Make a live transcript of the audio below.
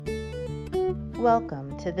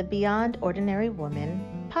Welcome to the Beyond Ordinary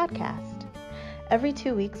Woman podcast. Every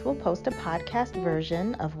 2 weeks, we'll post a podcast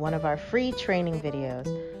version of one of our free training videos,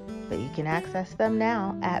 but you can access them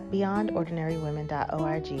now at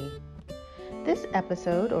beyondordinarywomen.org. This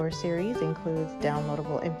episode or series includes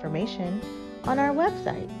downloadable information on our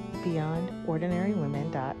website,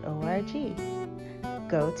 beyondordinarywomen.org.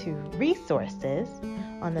 Go to Resources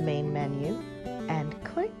on the main menu and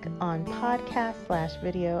click on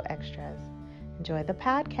Podcast/Video Extras. Enjoy the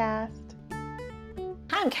podcast.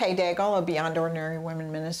 I'm Kay Daigle of Beyond Ordinary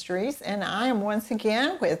Women Ministries, and I am once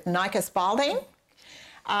again with Nika Spalding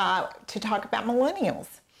to talk about millennials.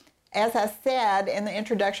 As I said in the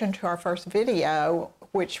introduction to our first video,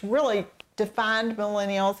 which really defined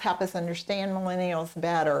millennials, helped us understand millennials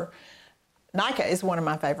better, Nika is one of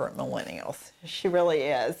my favorite millennials. She really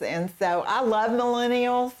is. And so I love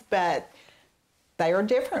millennials, but they are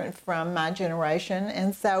different from my generation,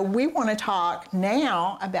 and so we want to talk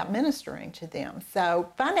now about ministering to them.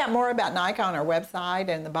 So find out more about Nika on our website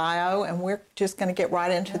and the bio, and we're just going to get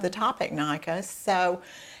right into the topic, Nika. So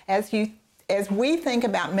as we think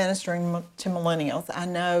about ministering to millennials, I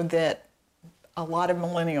know that a lot of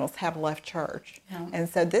millennials have left church, and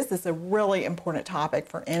so this is a really important topic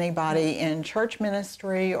for anybody in church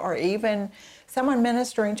ministry or even someone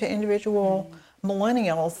ministering to individual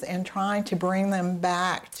millennials and trying to bring them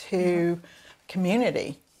back to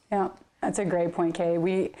community. Yeah, that's a great point,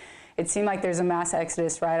 Kay. It seemed like there's a mass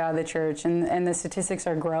exodus right out of the church, and the statistics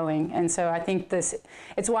are growing. And so I think it's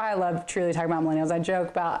why I love truly talking about millennials. I joke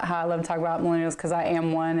about how I love to talk about millennials because I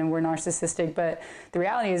am one and we're narcissistic, but the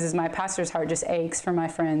reality is my pastor's heart just aches for my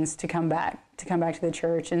friends to come back to the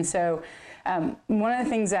church. And so one of the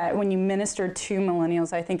things that when you minister to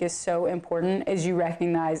millennials, I think is so important is you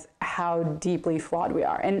recognize how deeply flawed we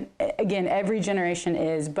are. And again, every generation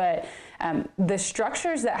is, but the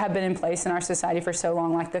structures that have been in place in our society for so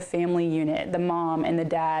long, like the family unit, the mom and the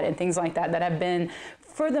dad and things like that have been,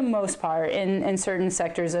 for the most part, in certain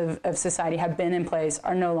sectors of society have been in place,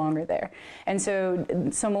 are no longer there. And so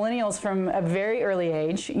millennials from a very early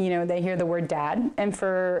age, they hear the word dad, and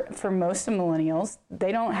for most of millennials,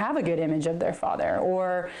 they don't have a good image of their father,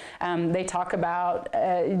 or they talk about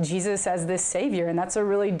Jesus as this savior, and that's a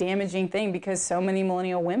really damaging thing because so many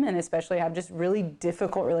millennial women especially have just really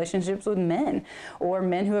difficult relationships with men, or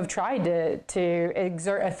men who have tried to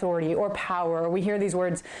exert authority or power. We hear these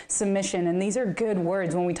words, submission, and these are good words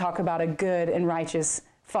when we talk about a good and righteous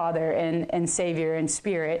Father and Savior and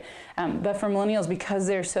Spirit. But for millennials, because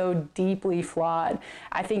they're so deeply flawed,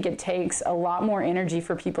 I think it takes a lot more energy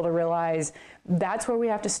for people to realize that's where we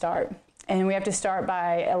have to start. And we have to start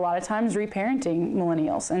by, a lot of times, reparenting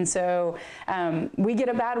millennials. And so we get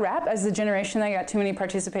a bad rap as the generation that got too many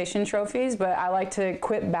participation trophies, but I like to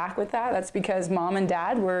quit back with that. That's because mom and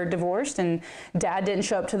dad were divorced and dad didn't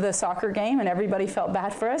show up to the soccer game and everybody felt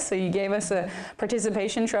bad for us. So you gave us a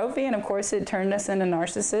participation trophy, and of course it turned us into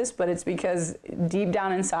narcissists, but it's because deep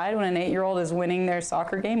down inside, when an 8-year-old is winning their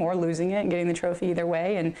soccer game or losing it and getting the trophy either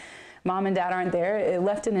way, and mom and dad aren't there, it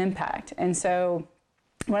left an impact. And so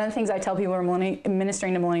one of the things I tell people who are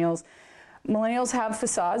ministering to millennials have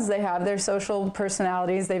facades, they have their social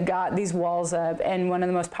personalities, they've got these walls up, and one of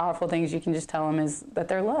the most powerful things you can just tell them is that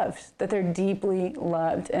they're loved, that they're deeply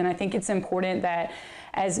loved. And I think it's important that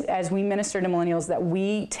as we minister to millennials, that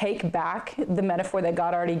we take back the metaphor that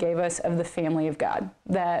God already gave us of the family of God,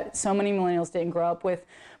 that so many millennials didn't grow up with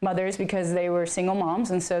mothers because they were single moms,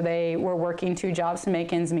 and so they were working 2 jobs to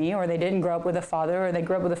make ends meet, or they didn't grow up with a father, or they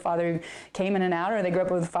grew up with a father who came in and out, or they grew up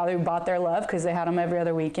with a father who bought their love because they had them every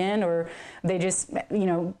other weekend, or they just,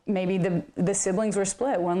 maybe the siblings were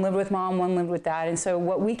split. One lived with mom, one lived with dad. And so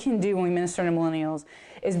what we can do when we minister to millennials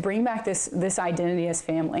is bring back this identity as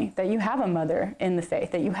family, that you have a mother in the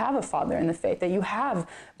faith, that you have a father in the faith, that you have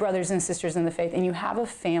brothers and sisters in the faith, and you have a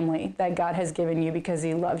family that God has given you because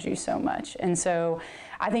he loves you so much. And so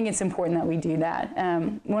I think it's important that we do that.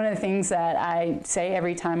 One of the things that I say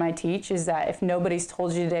every time I teach is that if nobody's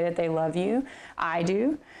told you today that they love you, I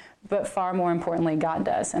do. But far more importantly, God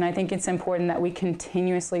does. And I think it's important that we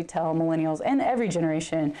continuously tell millennials and every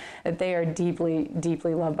generation that they are deeply,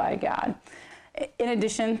 deeply loved by God. In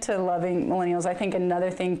addition to loving millennials, I think another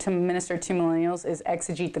thing to minister to millennials is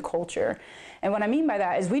exegete the culture. And what I mean by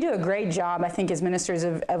that is we do a great job, I think, as ministers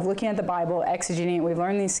of looking at the Bible, exegeting it. We've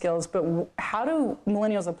learned these skills, but how do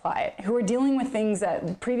millennials apply it? Who are dealing with things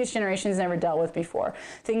that previous generations never dealt with before.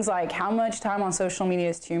 Things like how much time on social media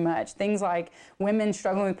is too much. Things like women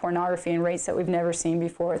struggling with pornography and rates that we've never seen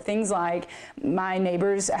before. Things like my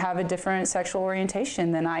neighbors have a different sexual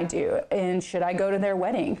orientation than I do, and should I go to their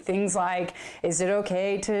wedding? Things like Is it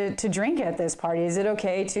okay to drink at this party? Is it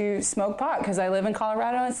okay to smoke pot? Because I live in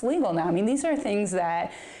Colorado and it's legal now. I mean, these are things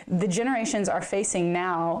that the generations are facing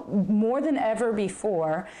now more than ever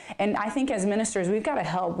before. And I think as ministers, we've got to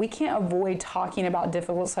help. We can't avoid talking about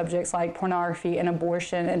difficult subjects like pornography and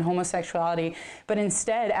abortion and homosexuality. But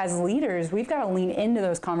instead, as leaders, we've got to lean into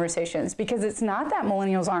those conversations, because it's not that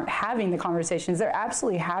millennials aren't having the conversations. They're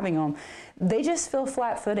absolutely having them. They just feel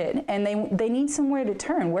flat-footed, and they need somewhere to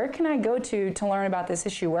turn. Where can I go to learn about this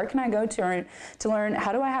issue? Where can I go to learn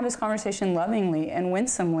how do I have this conversation lovingly and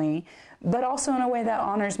winsomely, but also in a way that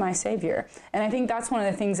honors my Savior? And I think that's one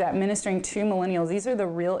of the things that ministering to millennials, these are the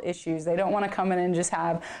real issues. They don't want to come in and just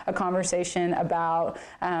have a conversation about,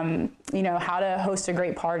 how to host a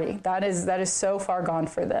great party. That is so far gone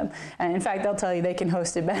for them. And in fact, they'll tell you they can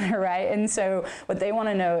host it better, right? And so what they want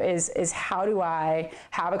to know is how do I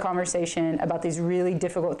have a conversation about these really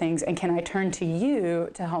difficult things, and can I turn to you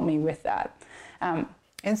to help me with that?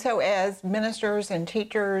 And so as ministers and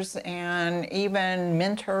teachers and even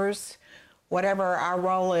mentors, whatever our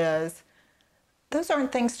role is, those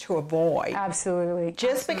aren't things to avoid. Absolutely.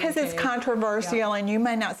 Just because it's controversial and you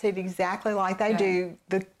may not see it exactly like they do,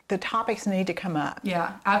 the topics need to come up.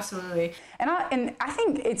 Yeah, absolutely. And I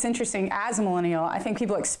think it's interesting, as a millennial, I think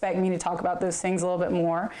people expect me to talk about those things a little bit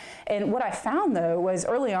more. And what I found, though, was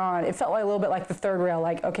early on, it felt like a little bit like the third rail,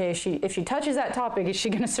 like, okay, if she touches that topic, is she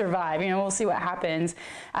going to survive? We'll see what happens.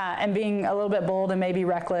 And being a little bit bold and maybe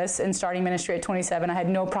reckless and starting ministry at 27, I had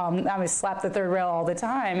no problem. I would slap the third rail all the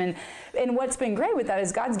time. And what's been great with that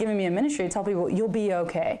is God's given me a ministry to tell people, you'll be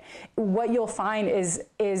okay. What you'll find is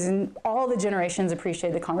all the generations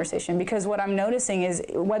appreciate the conversation, because what I'm noticing is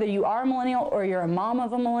whether you are a millennial or you're a mom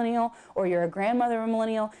of a millennial or you're a grandmother of a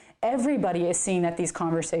millennial, everybody is seeing that these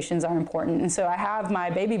conversations are important. And so I have my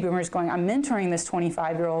baby boomers going, I'm mentoring this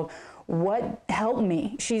 25-year-old. What helped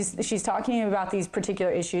me? She's talking about these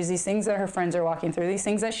particular issues, these things that her friends are walking through, these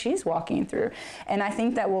things that she's walking through. And I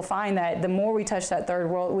think that we'll find that the more we touch that third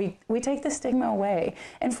world, we take the stigma away.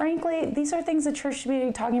 And frankly, these are things the church should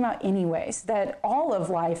be talking about anyways, that all of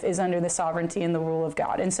life is under the sovereignty and the rule of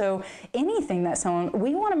God. And so anything that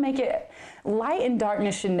we want to make it, light and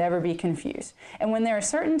darkness should never be confused. And when there are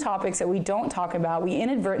certain topics that we don't talk about, we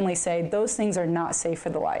inadvertently say those things are not safe for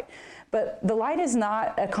the light. But the light is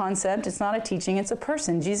not a concept, it's not a teaching, it's a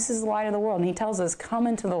person. Jesus is the light of the world, and he tells us, come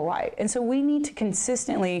into the light. And so we need to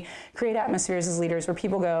consistently create atmospheres as leaders where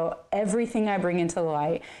people go, everything I bring into the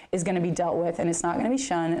light is going to be dealt with, and it's not going to be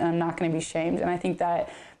shunned, and I'm not going to be shamed. And I think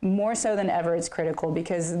that more so than ever, it's critical,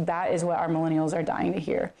 because that is what our millennials are dying to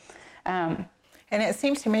hear. And it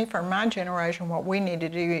seems to me, for my generation, what we need to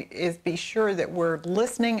do is be sure that we're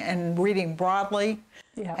listening and reading broadly,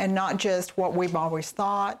 and not just what we've always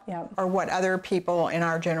thought or what other people in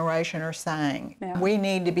our generation are saying. We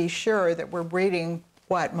need to be sure that we're reading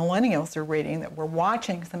what millennials are reading, that we're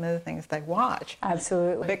watching some of the things they watch.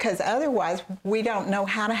 Absolutely. Because otherwise, we don't know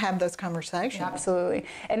how to have those conversations. Absolutely.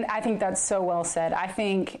 And I think that's so well said. I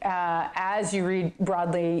think as you read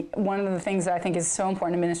broadly, one of the things that I think is so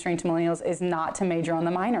important in ministering to millennials is not to major on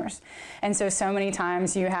the minors. And so many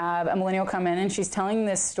times you have a millennial come in and she's telling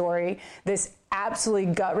this story, this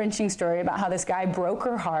absolutely gut-wrenching story about how this guy broke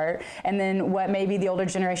her heart. And then what maybe the older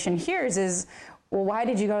generation hears is, well, why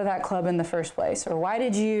did you go to that club in the first place? Or why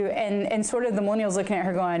did you, and sort of the millennials looking at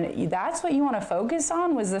her going, that's what you want to focus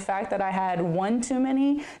on, was the fact that I had one too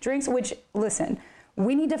many drinks, which, listen,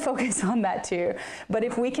 we need to focus on that too. But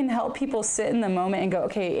if we can help people sit in the moment and go,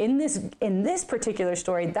 okay, in this particular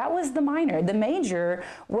story, that was the minor. The major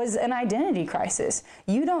was an identity crisis.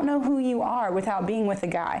 You don't know who you are without being with a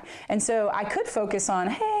guy. And so I could focus on,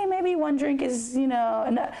 hey, maybe one drink is,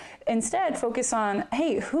 instead focus on,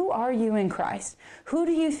 hey, who are you in Christ? Who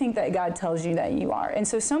do you think that God tells you that you are? And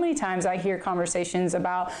so many times I hear conversations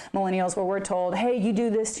about millennials where we're told, hey, you do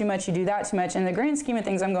this too much, you do that too much. In the grand scheme of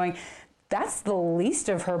things, I'm going, that's the least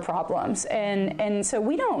of her problems. And so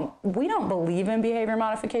we don't believe in behavior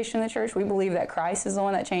modification in the church. We believe that Christ is the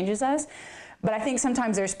one that changes us. But I think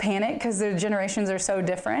sometimes there's panic because the generations are so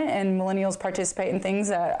different, and millennials participate in things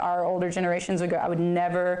that our older generations would go, I would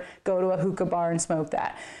never go to a hookah bar and smoke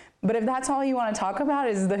that. But if that's all you want to talk about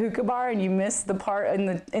is the hookah bar, and you miss the part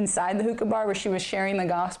inside the hookah bar where she was sharing the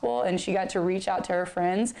gospel and she got to reach out to her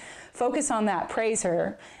friends, focus on that, praise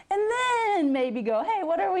her, and then maybe go, hey,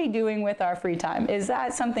 what are we doing with our free time? Is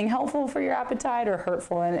that something helpful for your appetite or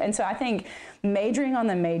hurtful? And so I think majoring on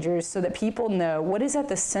the majors so that people know what is at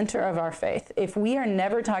the center of our faith. If we are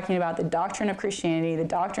never talking about the doctrine of Christianity, the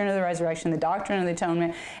doctrine of the resurrection, the doctrine of the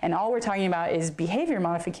atonement, and all we're talking about is behavior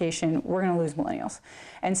modification, we're going to lose millennials.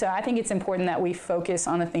 And so I think it's important that we focus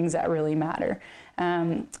on the things that really matter.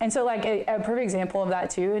 And so like a perfect example of that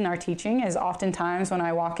too in our teaching is oftentimes when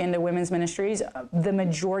I walk into women's ministries, the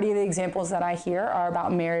majority of the examples that I hear are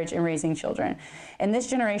about marriage and raising children. And this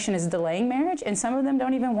generation is delaying marriage, and some of them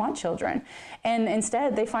don't even want children. And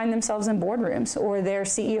instead they find themselves in boardrooms, or they're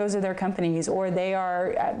CEOs of their companies, or they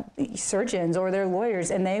are surgeons, or they're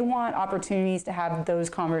lawyers, and they want opportunities to have those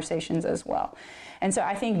conversations as well. And so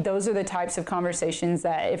I think those are the types of conversations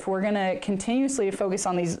that if we're going to continuously focus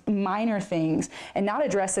on these minor things and not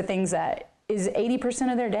address the things that is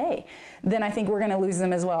 80% of their day, then I think we're going to lose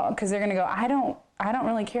them as well, because they're going to go, I don't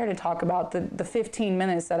really care to talk about the 15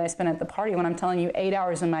 minutes that I spent at the party when I'm telling you 8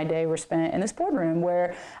 hours of my day were spent in this boardroom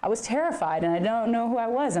where I was terrified and I don't know who I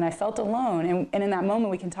was and I felt alone. And in that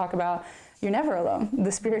moment we can talk about you're never alone.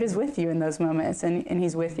 The Spirit is with you in those moments, and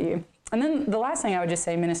He's with you. And then the last thing I would just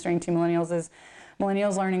say ministering to millennials is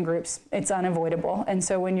millennials learning groups. It's unavoidable. And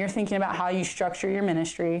so when you're thinking about how you structure your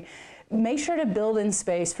ministry, make sure to build in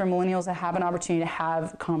space for millennials to have an opportunity to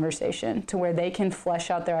have conversation, to where they can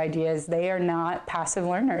flesh out their ideas. They are not passive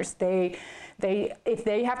learners. If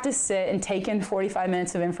they have to sit and take in 45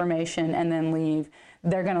 minutes of information and then leave,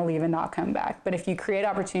 they're going to leave and not come back. But if you create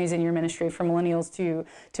opportunities in your ministry for millennials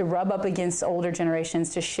to rub up against older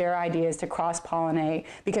generations, to share ideas, to cross-pollinate,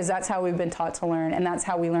 because that's how we've been taught to learn, and that's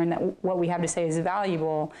how we learn that what we have to say is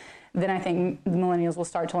valuable, then I think millennials will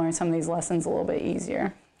start to learn some of these lessons a little bit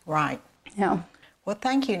easier. Right. Yeah. Well,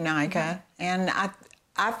 thank you, Nika. And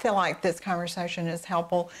I feel like this conversation is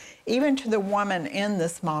helpful even to the woman in the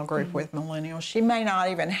small group with millennials. She may not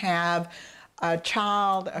even have a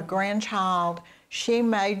child, a grandchild. She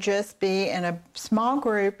may just be in a small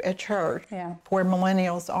group at church where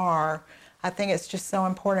millennials are. I think it's just so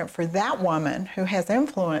important for that woman who has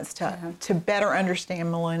influence to better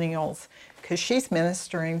understand millennials, because she's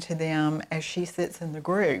ministering to them as she sits in the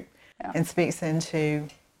group and speaks into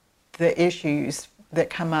the issues that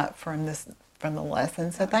come up from the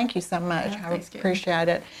lesson. So thank you so much. I appreciate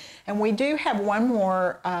it. And we do have one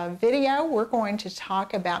more video. We're going to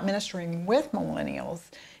talk about ministering with millennials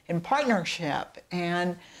in partnership.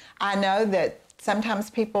 And I know that sometimes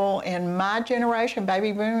people in my generation,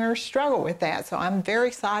 baby boomers, struggle with that. So I'm very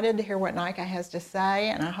excited to hear what Nika has to say,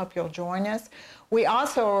 and I hope you'll join us. We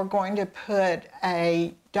also are going to put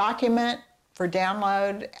a document for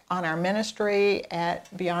download on our ministry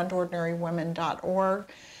at beyondordinarywomen.org.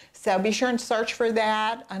 So be sure and search for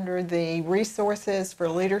that under the resources for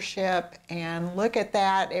leadership and look at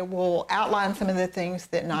that. It will outline some of the things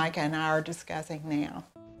that Nika and I are discussing now.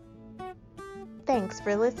 Thanks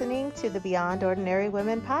for listening to the Beyond Ordinary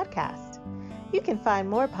Women podcast. You can find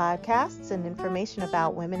more podcasts and information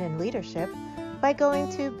about women in leadership by going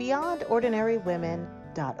to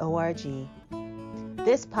beyondordinarywomen.org.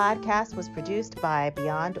 This podcast was produced by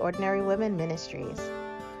Beyond Ordinary Women Ministries.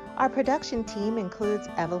 Our production team includes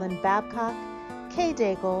Evelyn Babcock, Kay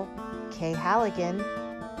Daigle, Kay Halligan,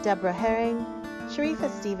 Deborah Herring, Sharifa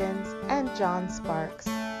Stevens, and John Sparks.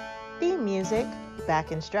 Theme music,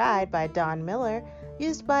 Back in Stride by Don Miller,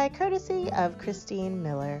 used by courtesy of Christine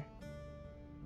Miller.